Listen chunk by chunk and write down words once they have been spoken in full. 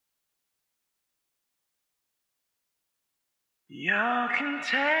You're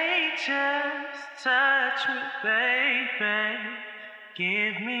contagious, touch me, baby.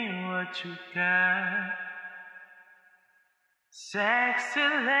 Give me what you got. Sexy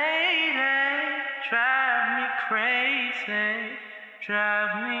lady, drive me crazy,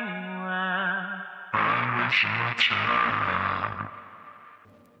 drive me wild. I'm wasting my time.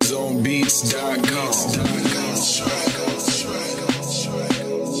 Zonebeats.com.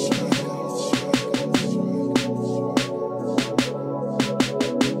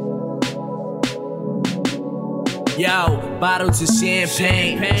 Yo, bottles of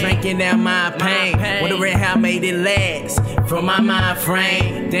champagne, drinking down my pain. Wondering how I made it last from my mind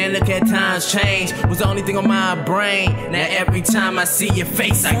frame. Then look at times change, was the only thing on my brain. Now every time I see your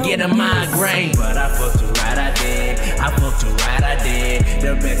face, I get a migraine. But I fucked you right, I did. I fucked you right, I did.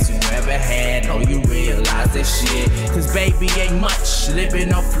 The best you ever had. Oh, you realize that shit. Cause baby ain't much,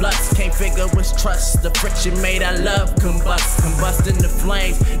 living on flux. Can't figure what's trust. The friction made our love combusting the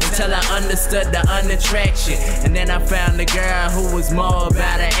flames until I understood the unattraction. And then I found a girl who was more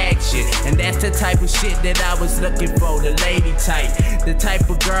about her action. And that's the type of shit that I was looking for, the lady type. The type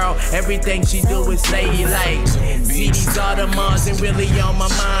of girl, everything she do is ladylike. See, these Audemars ain't really on my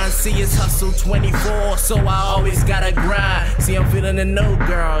mind. See, it's hustle 24, so I always gotta grind. See, I'm feeling a new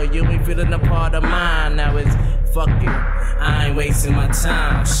girl, you ain't feeling a part of mine. Now it's fuck it, I ain't wasting my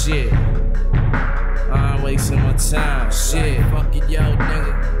time, shit. I ain't wasting my time, shit. Fuck it, yo,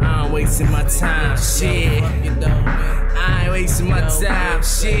 nigga. I ain't wasting my time, shit. I ain't wasting my time,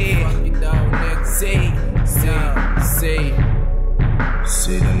 shit.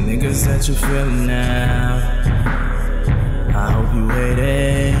 See the niggas that you feeling now. I hope you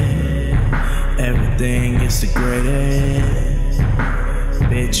waited. Everything is degraded.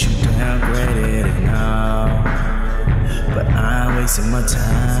 Bitch, you downgraded it now. But I ain't wasting my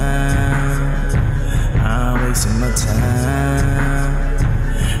time. I ain't wasting my time.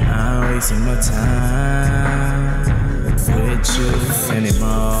 I ain't wasting my time with you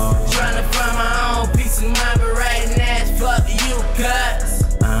anymore. Tryna find my own peace of mind, but right now it's fuck you, cuz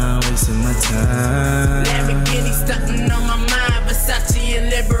I ain't wasting my time. Lamborghini stuntin' on my mind, Versace and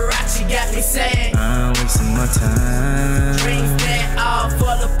Liberace got me saying I ain't wasting my time. Dreams that all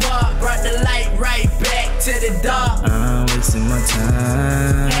fall apart, brought the light right back to the dark. I ain't wasting my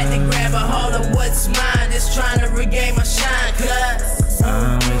time. Had to grab a hold of what's mine, just trying to regain my shine, cuz I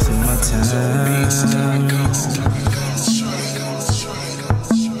ain't wasting my time.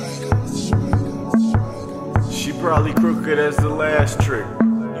 She probably crooked as the last trick.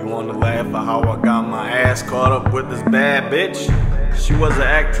 You wanna laugh at how I got my ass caught up with this bad bitch? She was an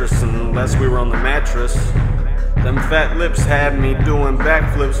actress unless we were on the mattress. Them fat lips had me doing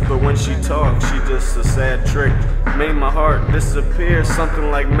backflips, but when she talked, she just a sad trick. Made my heart disappear,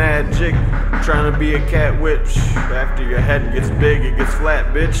 something like magic. Trying to be a cat witch. After your head gets big, it gets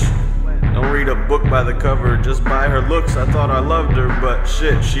flat, bitch. Don't read a book by the cover, just by her looks. I thought I loved her, but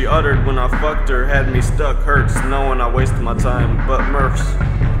shit she uttered when I fucked her had me stuck. Hurts knowing I wasted my time, but Murphs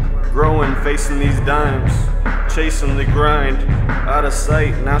growing, facing these dimes, chasing the grind. Out of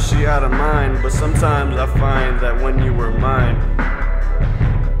sight, now she out of mind. But sometimes I find that when you were mine,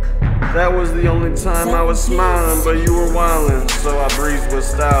 that was the only time I was smiling, but you were wildin'. So I breezed with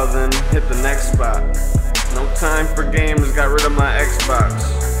style, then hit the next spot. No time for games, got rid of my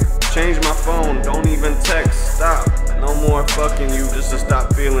Xbox. Change my phone, don't even text, stop. No more fucking you just to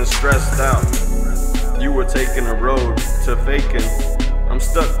stop feeling stressed out. You were taking a road to faking. I'm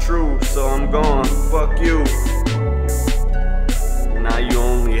stuck true, so I'm gone, fuck you. Now you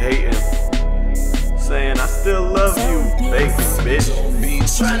only hating, saying I still love you, bacon bitch.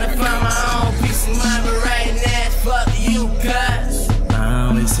 Tryna find my own peace of mind, but right now it's fuck you, cuz I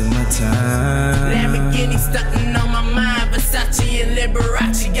ain't wasting my time. Lamborghini stuntin' on my mind, Versace and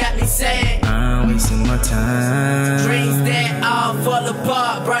Liberace got me saying I ain't wasting my time. Dreams that all fall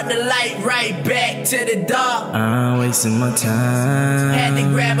apart, brought the light right back to the dark. I ain't wasting my time. Had to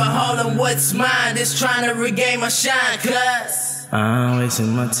grab a hold of what's mine, just trying to regain my shine, cuz I ain't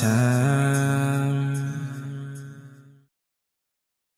wasting my time.